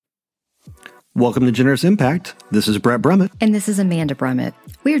Welcome to Generous Impact. This is Brett Brummett. And this is Amanda Brummett.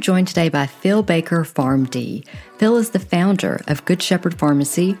 We are joined today by Phil Baker, PharmD. Phil is the founder of Good Shepherd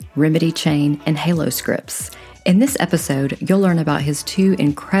Pharmacy, Remedy Chain, and Halo Scripts. In this episode, you'll learn about his two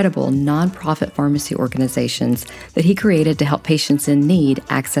incredible nonprofit pharmacy organizations that he created to help patients in need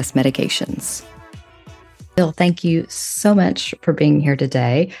access medications. Phil, thank you so much for being here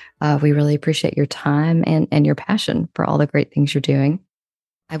today. We really appreciate your time and your passion for all the great things you're doing.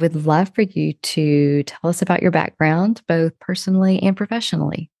 I would love for you to tell us about your background, both personally and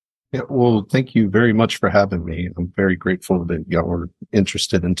professionally. Yeah, well, thank you very much for having me. I'm very grateful that y'all were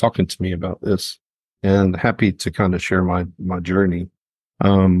interested in talking to me about this and happy to kind of share my journey. I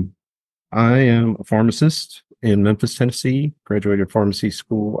am a pharmacist in Memphis, Tennessee, graduated pharmacy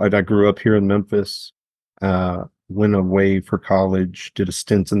school. I grew up here in Memphis, went away for college, did a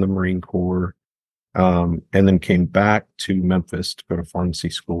stint in the Marine Corps, and then came back to Memphis to go to pharmacy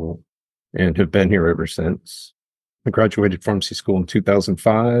school and have been here ever since. I graduated pharmacy school in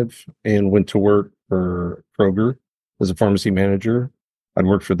 2005 and went to work for Kroger as a pharmacy manager. I'd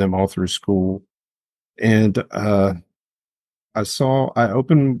worked for them all through school. And I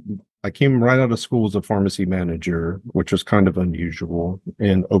came right out of school as a pharmacy manager, which was kind of unusual,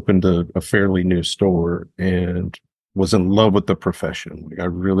 and opened a fairly new store and was in love with the profession. Like, I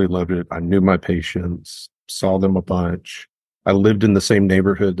really loved it. I knew my patients, saw them a bunch. I lived in the same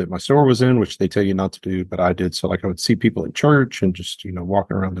neighborhood that my store was in, which they tell you not to do, but I did. So like I would see people in church and just,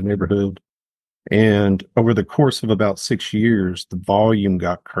 walking around the neighborhood. And over the course of about 6 years, the volume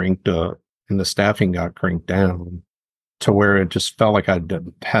got cranked up and the staffing got cranked down to where it just felt like I'd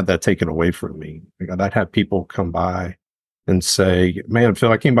had that taken away from me. Like, I'd have people come by and say, "Man,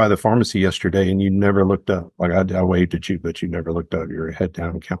 Phil, I came by the pharmacy yesterday and you never looked up. Like, I waved at you, but you never looked up. You were head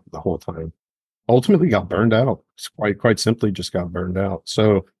down and counted the whole time." Ultimately got burned out. It's quite simply just got burned out.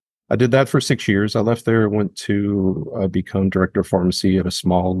 So I did that for 6 years. I left there, went to become director of pharmacy at a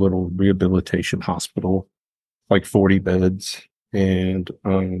small little rehabilitation hospital, like 40 beds, and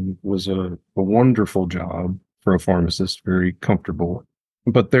was a wonderful job for a pharmacist, very comfortable.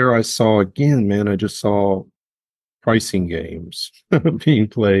 But there I saw again, man, I just saw pricing games being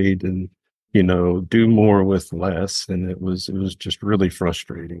played and, do more with less. And it was just really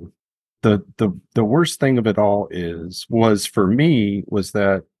frustrating. The worst thing of it all was for me was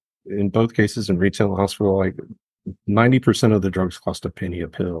that in both cases in retail and hospital, like 90% of the drugs cost a penny a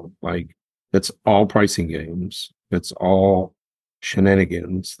pill. Like, it's all pricing games. It's all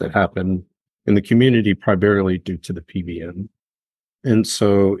shenanigans that happen in the community, primarily due to the PBM. And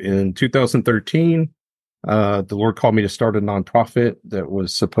so in 2013, the Lord called me to start a nonprofit that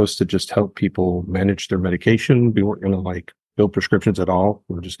was supposed to just help people manage their medication. We weren't going to fill prescriptions at all.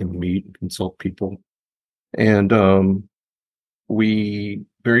 We were just going to meet and consult people. And we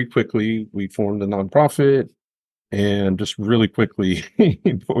very quickly, we formed a nonprofit, and just really quickly,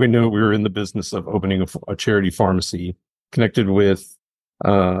 before we knew it, we were in the business of opening a charity pharmacy, connected with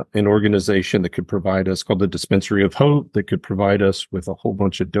an organization that could provide us, called the Dispensary of Hope, that could provide us with a whole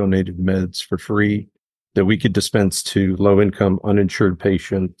bunch of donated meds for free that we could dispense to low-income, uninsured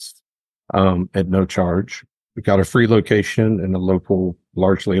patients at no charge. We got a free location in a local,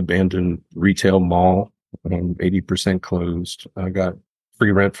 largely abandoned retail mall, 80% closed. I got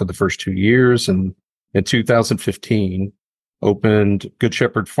free rent for the first 2 years. And in 2015, opened Good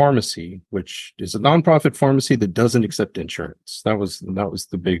Shepherd Pharmacy, which is a nonprofit pharmacy that doesn't accept insurance. That was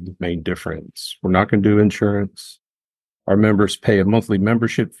the main difference. We're not going to do insurance. Our members pay a monthly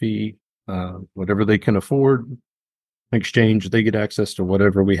membership fee, whatever they can afford. In exchange, they get access to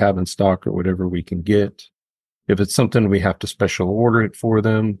whatever we have in stock or whatever we can get. If it's something we have to special order it for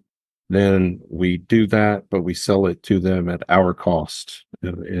them, then we do that, but we sell it to them at our cost.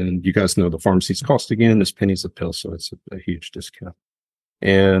 And you guys know the pharmacy's cost again is pennies a pill, so it's a huge discount.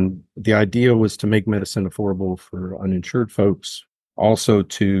 And the idea was to make medicine affordable for uninsured folks, also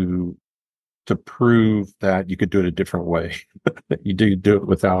to prove that you could do it a different way. You do it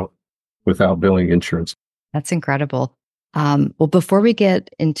without billing insurance. That's incredible. Well, before we get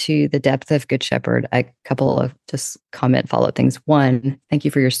into the depth of Good Shepherd, a couple of just follow-up things. One, thank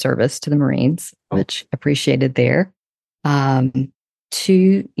you for your service to the Marines, which appreciated there.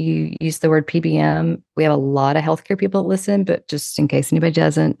 Two, you used the word PBM. We have a lot of healthcare people that listen, but just in case anybody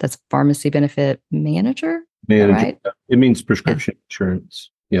doesn't, that's Pharmacy Benefit Manager. Right? It means prescription insurance.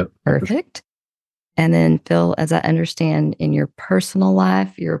 Yep. Perfect. And then Phil, as I understand, in your personal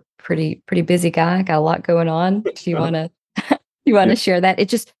life, you're a pretty busy guy, got a lot going on. Do you want to share that?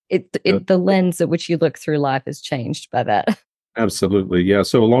 The lens at which you look through life has changed by that. Absolutely. Yeah.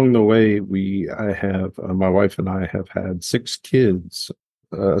 So along the way, my wife and I have had 6 kids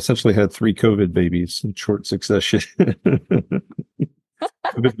essentially had 3 COVID babies in short succession.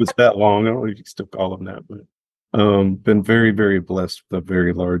 If it was that long, I don't know if you can still call them that, but been very, very blessed with a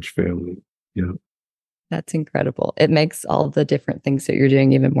very large family. Yeah. That's incredible. It makes all the different things that you're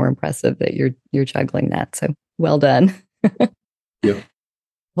doing even more impressive that you're juggling that. So well done. Yeah.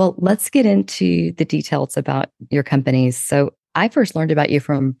 Well, let's get into the details about your companies. So I first learned about you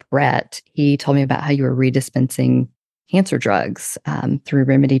from Brett. He told me about how you were redispensing cancer drugs through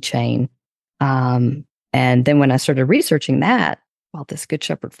Remedy Chain. And then when I started researching that, well, this Good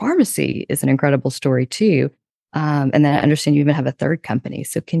Shepherd Pharmacy is an incredible story too. And then I understand you even have a third company.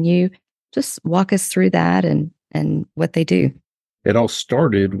 So can you just walk us through that and what they do? It all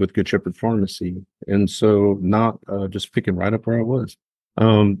started with Good Shepherd Pharmacy. And so not just picking right up where I was.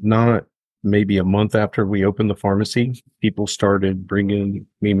 Not maybe a month after we opened the pharmacy, people started bringing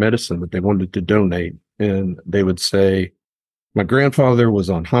me medicine that they wanted to donate. And they would say, my grandfather was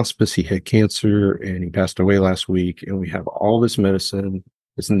on hospice. He had cancer and he passed away last week. And we have all this medicine.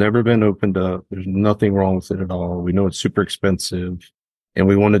 It's never been opened up. There's nothing wrong with it at all. We know it's super expensive and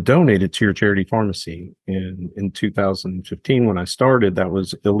we want to donate it to your charity pharmacy. And in 2015, when I started, that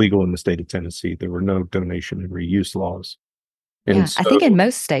was illegal in the state of Tennessee. There were no donation and reuse laws. And Yeah, so, I think in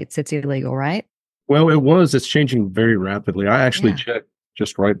most states it's illegal, right? well, it's changing very rapidly. I actually checked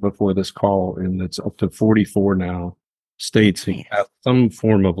just right before this call, and it's up to 44 now states that have some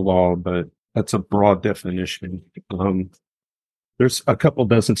form of law, but that's a broad definition. There's a couple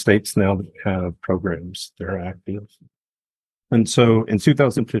dozen states now that have programs that are active. And so in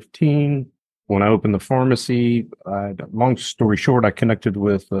 2015, when I opened the pharmacy, long story short, I connected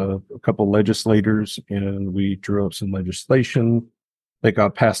with a couple legislators and we drew up some legislation that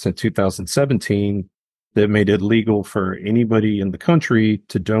got passed in 2017 that made it legal for anybody in the country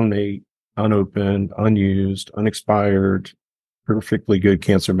to donate unopened, unused, unexpired, perfectly good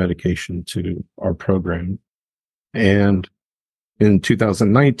cancer medication to our program. And in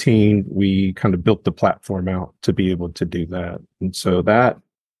 2019, we kind of built the platform out to be able to do that. And so that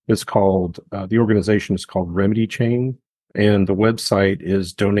is called, the organization is called Remedy Chain, and the website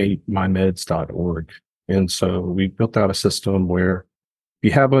is donatemymeds.org. And so we built out a system where if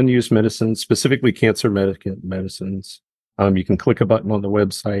you have unused medicines, specifically cancer medicines, you can click a button on the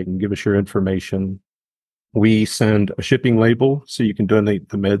website and give us your information. We send a shipping label so you can donate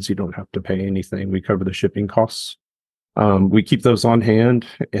the meds. You don't have to pay anything. We cover the shipping costs. We keep those on hand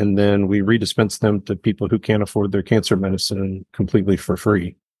and then we redispense them to people who can't afford their cancer medicine completely for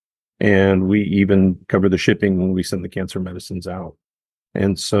free. And we even cover the shipping when we send the cancer medicines out.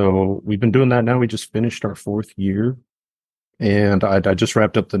 And so we've been doing that now. We just finished our 4th year and I just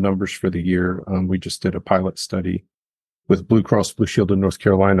wrapped up the numbers for the year. We just did a pilot study with Blue Cross Blue Shield in North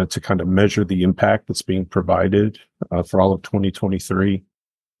Carolina to kind of measure the impact that's being provided for all of 2023.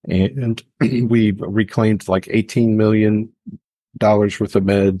 And we've reclaimed like $18 million worth of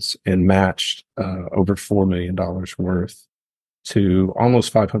meds and matched over $4 million worth to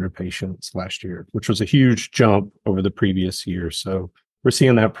almost 500 patients last year, which was a huge jump over the previous year. So we're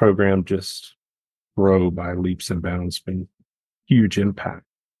seeing that program just grow by leaps and bounds, been huge impact.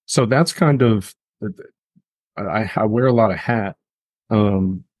 So that's kind of, I wear a lot of hat,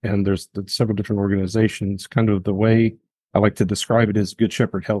 and there's several different organizations. Kind of the way I like to describe it is Good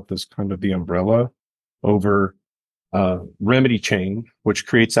Shepherd Health is kind of the umbrella over Remedy Chain, which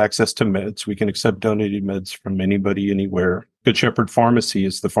creates access to meds. We can accept donated meds from anybody, anywhere. Good Shepherd Pharmacy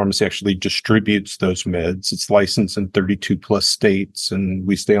is the pharmacy actually distributes those meds. It's licensed in 32 plus states, and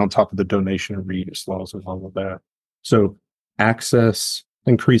we stay on top of the donation and reuse laws and all of that. So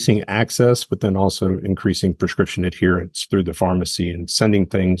increasing access, but then also increasing prescription adherence through the pharmacy and sending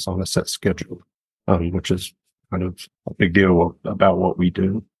things on a set schedule, which is kind of a big deal about what we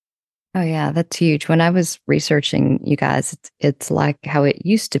do. Oh yeah, that's huge. When I was researching you guys, it's like how it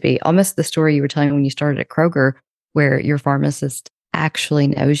used to be, almost the story you were telling when you started at Kroger, where your pharmacist actually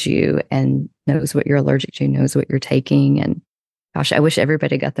knows you and knows what you're allergic to, knows what you're taking. And gosh, I wish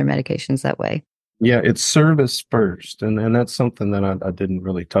everybody got their medications that way. Yeah, it's service first. And that's something that I didn't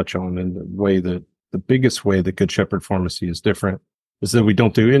really touch on in the way that the biggest way that Good Shepherd Pharmacy is different is that we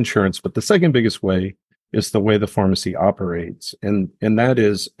don't do insurance. But the second biggest way is the way the pharmacy operates. And that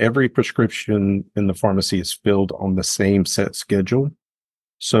is every prescription in the pharmacy is filled on the same set schedule.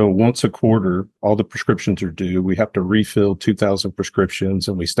 So once a quarter, all the prescriptions are due. We have to refill 2,000 prescriptions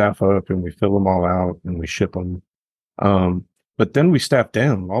and we staff up and we fill them all out and we ship them. But then we staff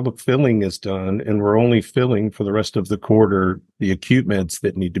down. All the filling is done and we're only filling for the rest of the quarter the acute meds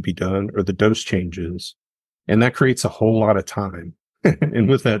that need to be done or the dose changes. And that creates a whole lot of time. And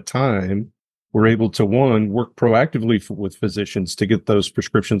with that time, we're able to, one, work proactively with physicians to get those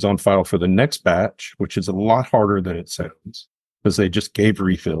prescriptions on file for the next batch, which is a lot harder than it sounds because they just gave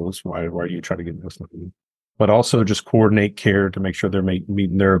refills. Why are you trying to get this? But also just coordinate care to make sure they're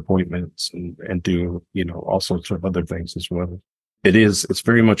meeting their appointments and do, all sorts of other things as well. It's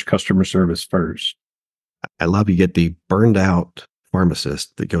very much customer service first. I love you get the burned out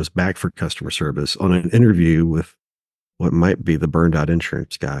pharmacist that goes back for customer service on an interview with what might be the burned out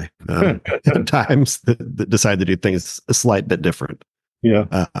insurance guy at times that decide to do things a slight bit different.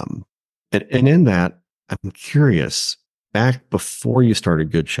 Yeah. And in that, I'm curious, back before you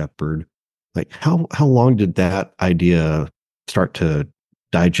started Good Shepherd, like how long did that idea start to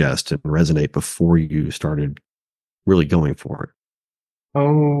digest and resonate before you started really going for it?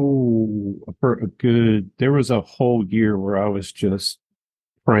 Oh, there was a whole year where I was just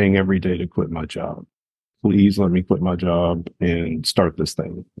praying every day to quit my job. Please let me quit my job and start this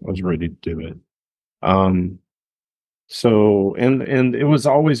thing. I was ready to do it. So, and it was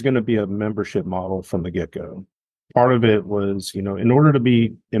always going to be a membership model from the get-go. Part of it was, in order to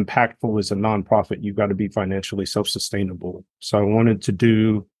be impactful as a nonprofit, you've got to be financially self-sustainable. So I wanted to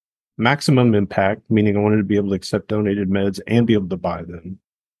do maximum impact, meaning I wanted to be able to accept donated meds and be able to buy them.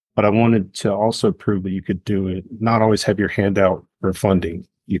 But I wanted to also prove that you could do it, not always have your hand out for funding.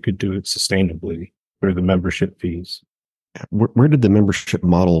 You could do it sustainably through the membership fees. Where did the membership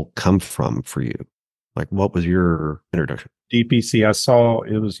model come from for you? Like, what was your introduction? DPC, I saw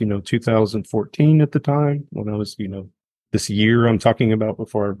it was, 2014 at the time when I was, this year I'm talking about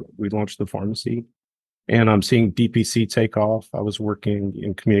before we launched the pharmacy. And I'm seeing DPC take off. I was working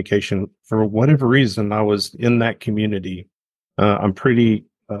in communication for whatever reason. I was in that community. I'm pretty,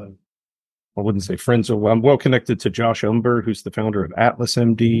 I wouldn't say friends. I'm well connected to Josh Umber, who's the founder of Atlas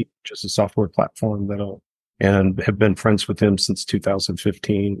MD, which is a software platform and have been friends with him since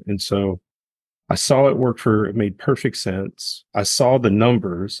 2015. And so I saw it made perfect sense. I saw the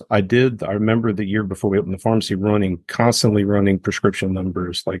numbers. I remember the year before we opened the pharmacy constantly running prescription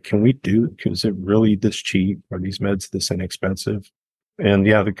numbers. Like, is it really this cheap? Are these meds this inexpensive? And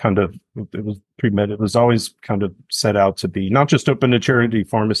yeah, it was pre-med. It was always kind of set out to be not just open a charity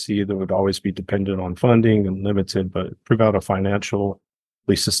pharmacy that would always be dependent on funding and limited, but prove out a financially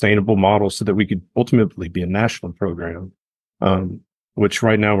sustainable model so that we could ultimately be a national program. Which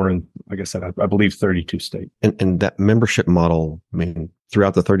right now we're in, like I said, I believe 32 states. And that membership model, I mean,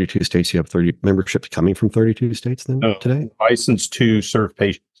 throughout the 32 states, you have 30 memberships coming from 32 states then today? Licensed to serve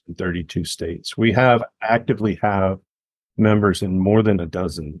patients in 32 states. We actively have members in more than a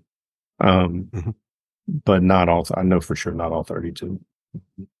dozen, but not all. I know for sure not all 32.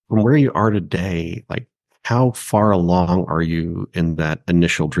 From where you are today, like, how far along are you in that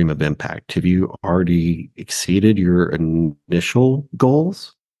initial dream of impact? Have you already exceeded your initial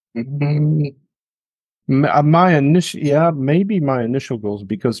goals? Maybe my initial goals,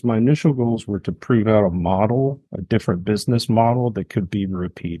 because my initial goals were to prove out a different business model that could be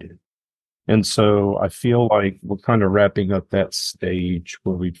repeated. And so I feel like we're kind of wrapping up that stage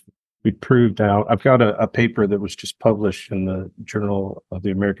where we proved out. I've got a paper that was just published in the Journal of the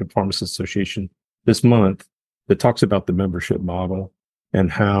American Pharmacists Association this month that talks about the membership model and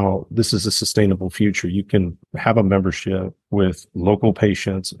how this is a sustainable future. You can have a membership with local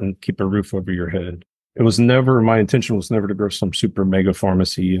patients and keep a roof over your head. My intention was never to grow some super mega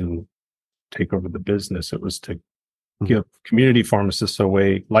pharmacy and take over the business. It was to give community pharmacists a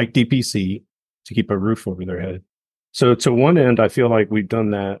way, like DPC, to keep a roof over their head. So to one end, I feel like we've done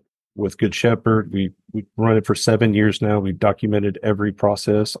that with Good Shepherd. We've run it for 7 years now. We've documented every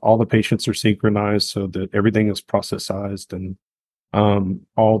process. All the patients are synchronized so that everything is processized, and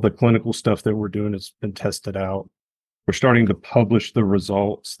all the clinical stuff that we're doing has been tested out. We're starting to publish the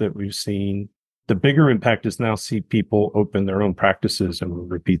results that we've seen. The bigger impact is now see people open their own practices and we'll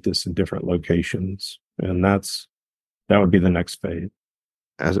repeat this in different locations. And that would be the next phase.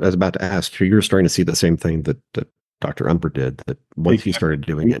 I was about to ask, you're starting to see the same thing that Dr. Umber did, that once he started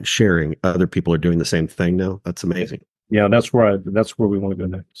doing it and sharing, other people are doing the same thing now. That's amazing. Yeah, that's where we want to go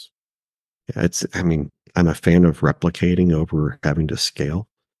next. Yeah, I'm a fan of replicating over having to scale.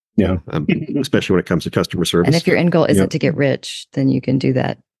 Yeah. Especially when it comes to customer service. And if your end goal isn't to get rich, then you can do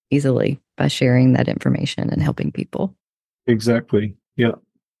that easily by sharing that information and helping people. Exactly. Yeah.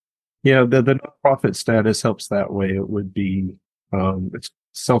 Yeah. The nonprofit status helps that way. It would be, it's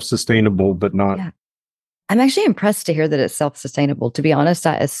self-sustainable, but not. Yeah. I'm actually impressed to hear that it's self-sustainable. To be honest,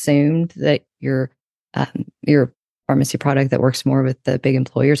 I assumed that your pharmacy product that works more with the big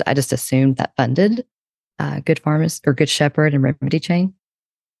employers, I just assumed that funded Good Pharmacist or Good Shepherd and Remedy Chain.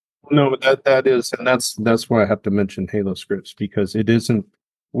 No, that is, and that's why I have to mention Halo Scripts, because it isn't.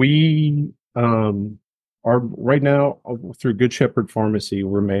 We our right now through Good Shepherd Pharmacy,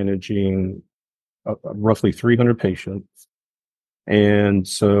 we're managing roughly 300 patients. And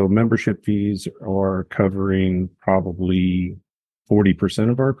so membership fees are covering probably 40%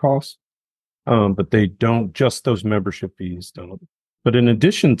 of our costs. But they don't, just those membership fees don't. But in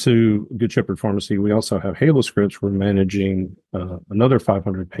addition to Good Shepherd Pharmacy, we also have Halo Scripts. We're managing another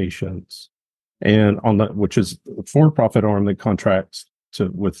 500 patients, and on that, which is a for-profit arm that contracts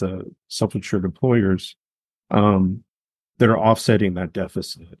with self-insured employers that are offsetting that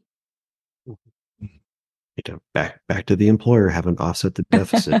deficit. Back to the employer having to offset the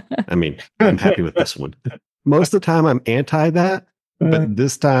deficit. I mean, I'm happy with this one. Most of the time, I'm anti that, but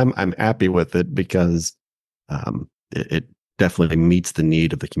this time I'm happy with it because it definitely meets the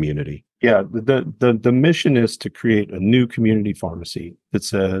need of the community. Yeah, the mission is to create a new community pharmacy that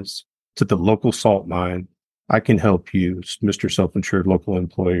says to the local salt mine, I can help you, Mr. Self-Insured Local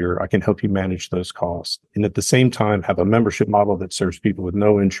Employer. I can help you manage those costs. And at the same time, have a membership model that serves people with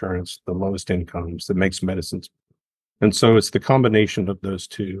no insurance, the lowest incomes, that makes medicines. And so it's the combination of those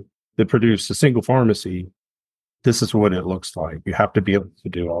two that produce a single pharmacy. This is what it looks like. You have to be able to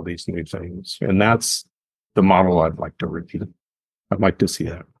do all these new things. And that's the model I'd like to repeat. I'd like to see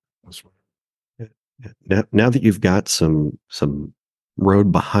that. Now that you've got some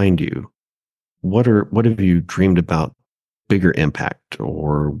road behind you, what have you dreamed about bigger impact,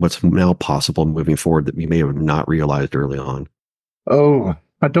 or what's now possible moving forward that you may have not realized early on? Oh,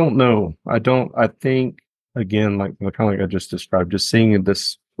 I don't know. I think, again, kind of like I just described, just seeing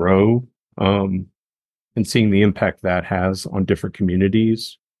this grow, and seeing the impact that has on different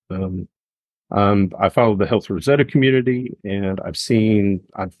communities. I follow the Health Rosetta community, and I've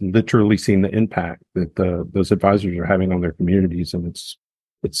literally seen the impact that those advisors are having on their communities, and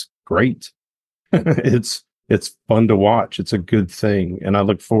it's great. It's fun to watch. It's a good thing. And I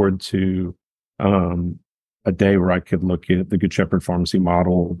look forward to a day where I could look at the Good Shepherd Pharmacy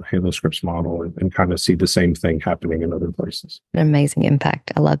model, the Halo Scripts model, and kind of see the same thing happening in other places. An amazing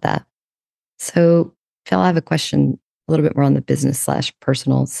impact. I love that. So, Phil, I have a question a little bit more on the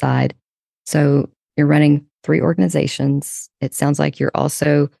business/personal side. So you're running 3 organizations. It sounds like you're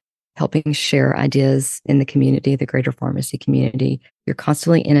also helping share ideas in the community, the greater pharmacy community. You're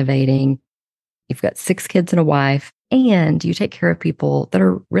constantly innovating. You've got 6 kids and a wife, and you take care of people that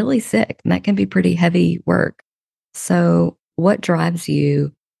are really sick, and that can be pretty heavy work. So what drives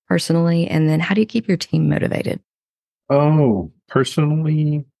you personally, and then how do you keep your team motivated? Oh,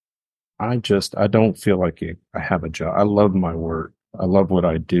 personally, I don't feel like I have a job. I love my work. I love what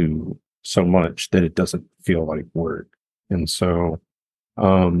I do so much that it doesn't feel like work. And so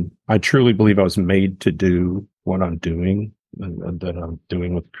I truly believe I was made to do what I'm doing, and that I'm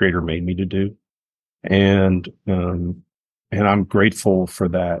doing what the Creator made me to do. And I'm grateful for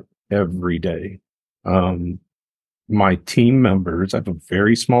that every day. My team members, I have a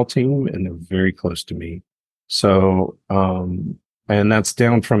very small team, and they're very close to me. So, and that's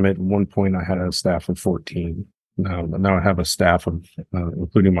down from at one point I had a staff of 14. Now I have a staff of,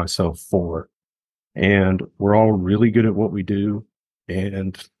 including myself, 4, and we're all really good at what we do.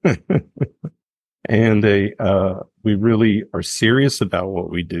 And, and we really are serious about what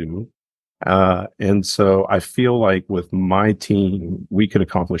we do. And so I feel like with my team, we could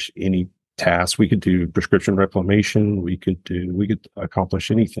accomplish any task. We could do prescription reclamation. We could accomplish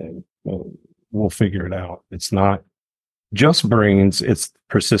anything. We'll figure it out. It's not just brains, it's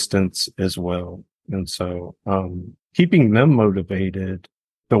persistence as well. And so, keeping them motivated,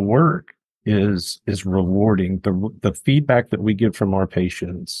 the work is rewarding. The feedback that we get from our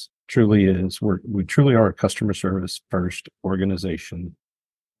patients truly is, we truly are a customer service first organization.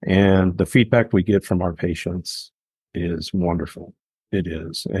 And the feedback we get from our patients is wonderful. It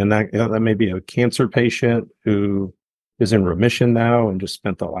is. And that may be a cancer patient who is in remission now and just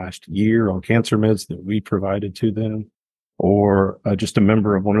spent the last year on cancer meds that we provided to them, or just a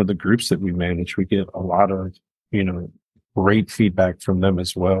member of one of the groups that we manage. We get a lot of, great feedback from them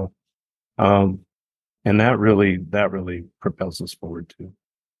as well. And that really propels us forward too.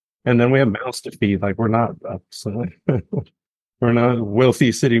 And then we have mouths to feed. Like, we're not we're not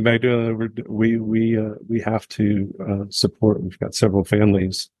wealthy sitting back doing it. We have to support. We've got several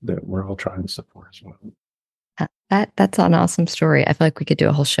families that we're all trying to support as well. That's an awesome story. I feel like we could do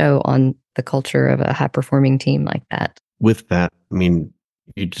a whole show on the culture of a high performing team like that. With that, I mean,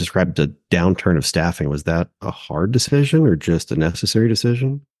 you described a downturn of staffing. Was that a hard decision or just a necessary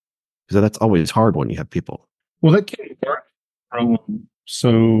decision? Because that's always hard when you have people. Well, that came from,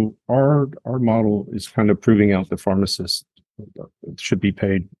 so our model is kind of proving out the pharmacist should be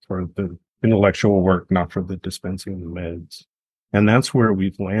paid for the intellectual work, not for the dispensing of the meds. And that's where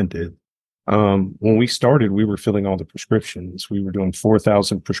we've landed. When we started, we were filling all the prescriptions. We were doing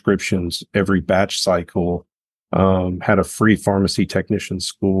 4,000 prescriptions every batch cycle, had a free pharmacy technician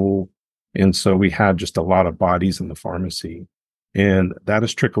school. And so we had just a lot of bodies in the pharmacy. And that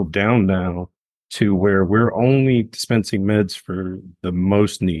has trickled down now to where we're only dispensing meds for the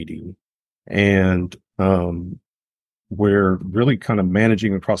most needy. And we're really kind of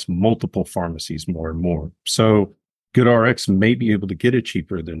managing across multiple pharmacies more and more. So GoodRx may be able to get it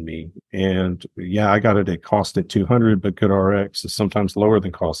cheaper than me. And yeah, I got it at cost at 200, but GoodRx is sometimes lower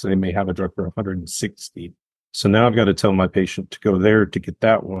than cost. They may have a drug for 160. So now I've got to tell my patient to go there to get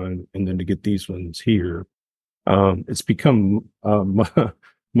that one and then to get these ones here. It's become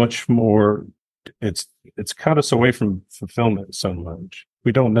much more, it's cut us away from fulfillment so much.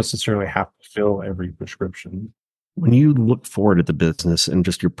 We don't necessarily have to fill every prescription. When you look forward at the business and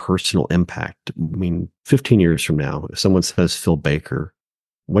just your personal impact, I mean, 15 years from now, if someone says Phil Baker,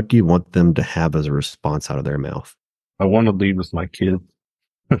 what do you want them to have as a response out of their mouth? I want to lead with my kid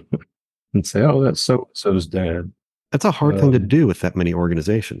and say, oh, that's so-and-so's dad. That's a hard thing to do with that many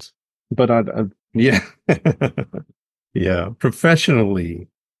organizations. But yeah. Yeah. Professionally,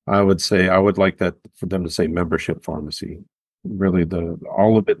 I would say I would like that for them to say membership pharmacy. Really,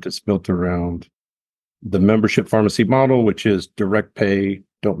 all of it that's built around the membership pharmacy model, which is direct pay,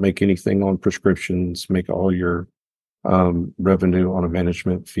 don't make anything on prescriptions, make all your revenue on a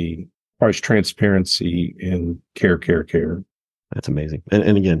management fee, price transparency, and care. That's amazing.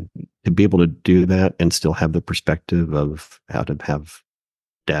 And again, to be able to do that and still have the perspective of how to have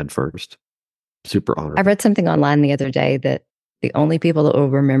dad first. Super honored. I read something online the other day that the only people that will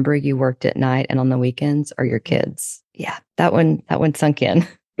remember you worked at night and on the weekends are your kids. Yeah, that one sunk in.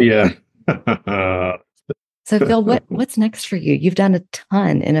 Yeah. So Phil, what's next for you? You've done a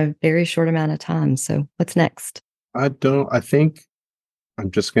ton in a very short amount of time. So what's next? I think I'm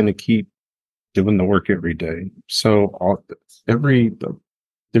just going to keep doing the work every day. So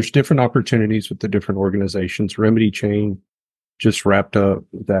there's different opportunities with the different organizations. Remedy Chain just wrapped up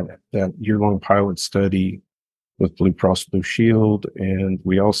that year-long pilot study with Blue Cross Blue Shield. And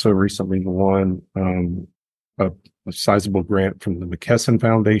we also recently won a sizable grant from the McKesson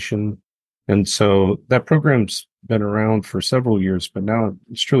Foundation. And so that program's been around for several years, but now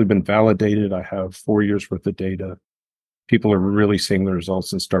it's truly been validated. I have 4 years worth of data. People are really seeing the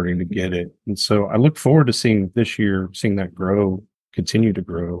results and starting to get it. And so I look forward to seeing that grow, continue to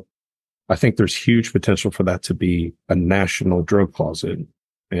grow. I think there's huge potential for that to be a national drug closet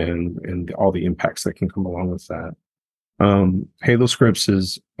and all the impacts that can come along with that. Halo Scripts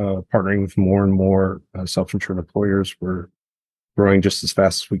is partnering with more and more self-insured employers. We're growing just as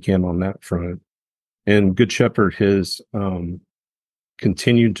fast as we can on that front. And Good Shepherd has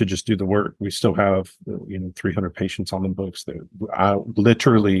continued to just do the work. We still have 300 patients on the books.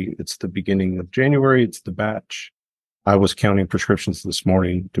 It's the beginning of January. It's the batch. I was counting prescriptions this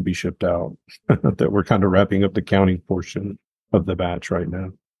morning to be shipped out that we're kind of wrapping up the counting portion of the batch right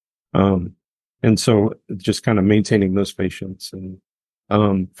now. And so just kind of maintaining those patients and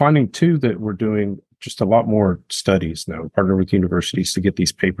finding too that we're doing just a lot more studies now, partner with universities to get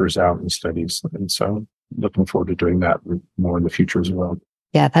these papers out and studies. And so looking forward to doing that more in the future as well.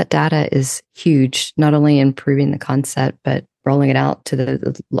 Yeah, that data is huge, not only improving the concept, but rolling it out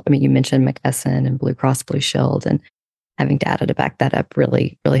to you mentioned McKesson and Blue Cross Blue Shield, and having data to back that up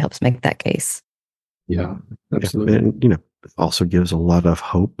really, really helps make that case. Yeah, absolutely. And, it also gives a lot of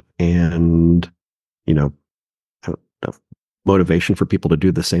hope and, motivation for people to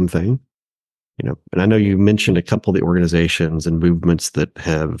do the same thing. And I know you mentioned a couple of the organizations and movements that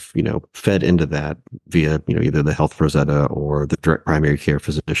have, fed into that via, either the Health Rosetta or the direct primary care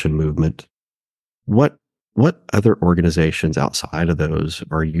physician movement. What other organizations outside of those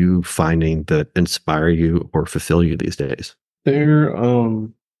are you finding that inspire you or fulfill you these days?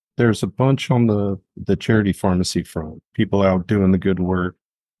 There's a bunch on the charity pharmacy front, people out doing the good work,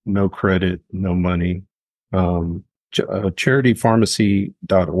 no credit, no money.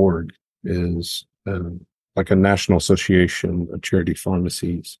 Charitypharmacy.org is like a national association of charity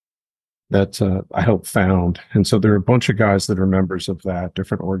pharmacies that I helped found. And so there are a bunch of guys that are members of that,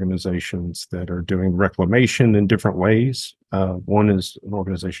 different organizations that are doing reclamation in different ways. One is an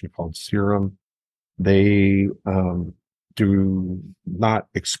organization called Serum. They do not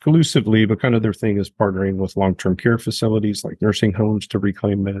exclusively, but kind of their thing is partnering with long-term care facilities like nursing homes to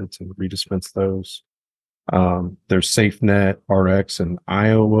reclaim meds and redispense those. There's SafeNet RX in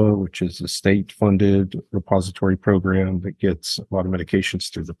Iowa, which is a state-funded repository program that gets a lot of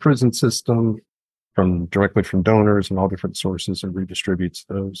medications through the prison system directly from donors and all different sources and redistributes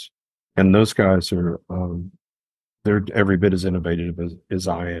those. And those guys are they're every bit as innovative as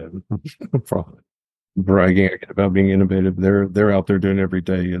I am. Probably bragging about being innovative. They're out there doing it every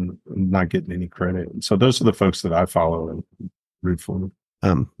day and not getting any credit. And so those are the folks that I follow and root for.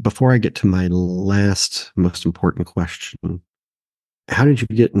 Before I get to my last most important question, how did you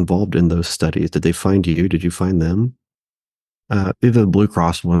get involved in those studies? Did they find you? Did you find them? Either the Blue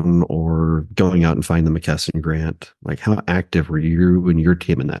Cross one or going out and finding the McKesson grant. Like, how active were you and your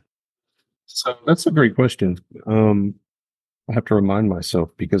team in that? So that's a great question. I have to remind myself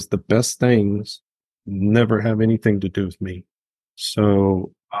because the best things never have anything to do with me.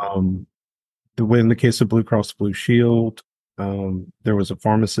 So the way in the case of Blue Cross Blue Shield, there was a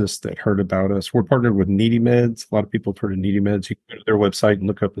pharmacist that heard about us. We're partnered with Needy Meds. A lot of people have heard of Needy Meds. You can go to their website and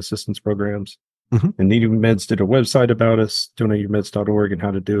look up assistance programs. Mm-hmm. And Needy Meds did a website about us, donateyourmeds.org, and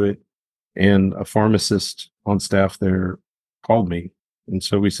how to do it. And a pharmacist on staff there called me. And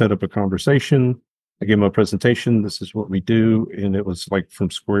so we set up a conversation. I gave him a presentation. This is what we do. And it was like from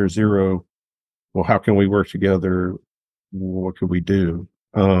square zero. Well, how can we work together? What could we do?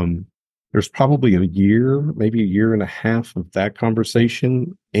 There's probably a year, maybe a year and a half of that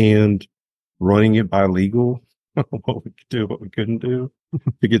conversation and running it by legal, what we could do, what we couldn't do,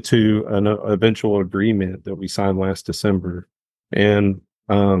 to get to an eventual agreement that we signed last December. And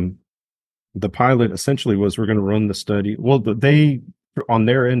the pilot essentially was we're going to run the study. Well, they, on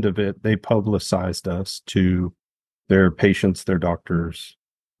their end of it, they publicized us to their patients, their doctors.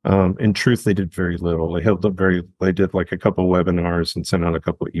 In truth, they did very little. They did like a couple of webinars and sent out a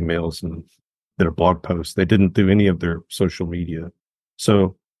couple of emails and did a blog post. They didn't do any of their social media.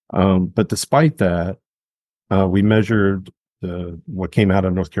 So, but despite that, we measured what came out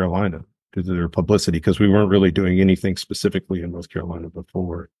of North Carolina due to their publicity because we weren't really doing anything specifically in North Carolina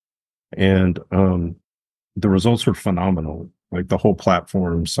before. And the results were phenomenal. Like the whole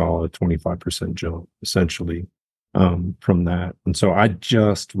platform saw a 25% jump essentially from that. And so I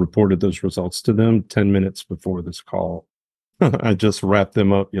just reported those results to them 10 minutes before this call. I just wrapped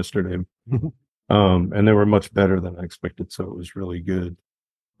them up yesterday. And they were much better than I expected. So it was really good.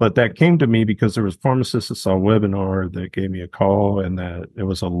 But that came to me because there was pharmacists that saw a webinar that gave me a call and that it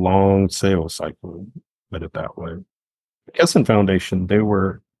was a long sales cycle, put it that way. McKesson Foundation,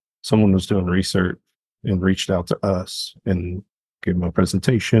 someone was doing research and reached out to us and gave them a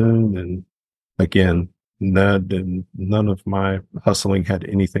presentation. And again, none of my hustling had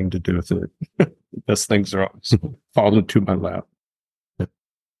anything to do with it. Best things are always fall into my lap.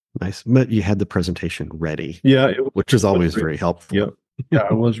 Nice. But you had the presentation ready. Yeah. Which is always very helpful. Yep. Yeah,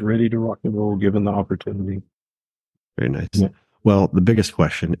 I was ready to rock and roll given the opportunity. Very nice. Yeah. Well, the biggest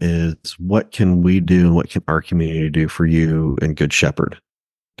question is what can we do and what can our community do for you and Good Shepherd?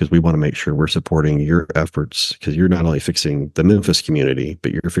 Because we want to make sure we're supporting your efforts because you're not only fixing the Memphis community,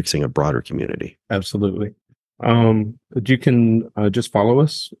 but you're fixing a broader community. Absolutely. You can just follow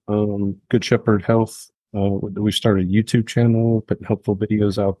us, Good Shepherd Health. We started a YouTube channel, putting helpful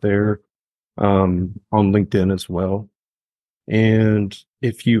videos out there on LinkedIn as well. And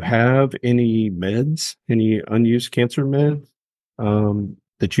if you have any meds, any unused cancer meds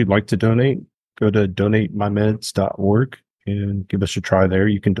that you'd like to donate, go to donatemymeds.org and give us a try there.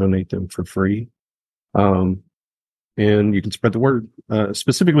 You can donate them for free. And you can spread the word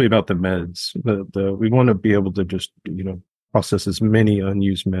specifically about the meds. We want to be able to just, process as many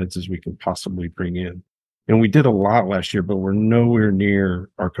unused meds as we can possibly bring in. And we did a lot last year, but we're nowhere near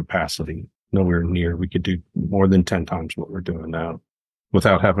our capacity. Nowhere near. We could do more than 10 times what we're doing now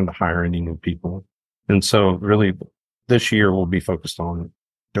without having to hire any new people. And so really this year we'll be focused on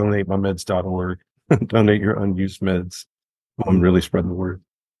donatemymeds.org, donate your unused meds, really spread the word.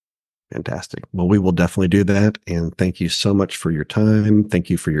 Fantastic. Well, we will definitely do that. And thank you so much for your time. Thank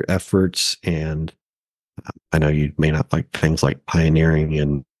you for your efforts. And I know you may not like things like pioneering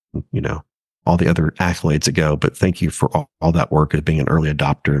and, all the other accolades that go, but thank you for all that work as being an early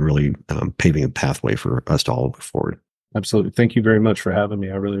adopter and really paving a pathway for us to all move forward. Absolutely. Thank you very much for having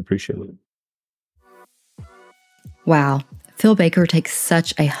me. I really appreciate it. Wow. Phil Baker takes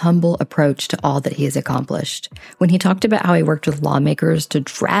such a humble approach to all that he has accomplished. When he talked about how he worked with lawmakers to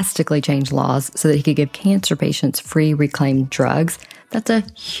drastically change laws so that he could give cancer patients free reclaimed drugs, that's a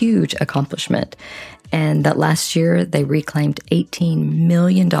huge accomplishment. And that last year, they reclaimed $18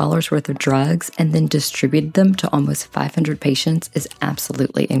 million worth of drugs and then distributed them to almost 500 patients is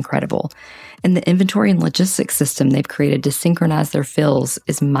absolutely incredible. And the inventory and logistics system they've created to synchronize their fills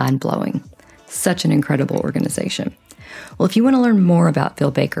is mind-blowing. Such an incredible organization. Well, if you want to learn more about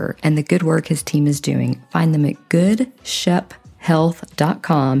Phil Baker and the good work his team is doing, find them at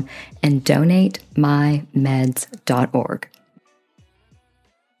goodshephealth.com and donatemymeds.org.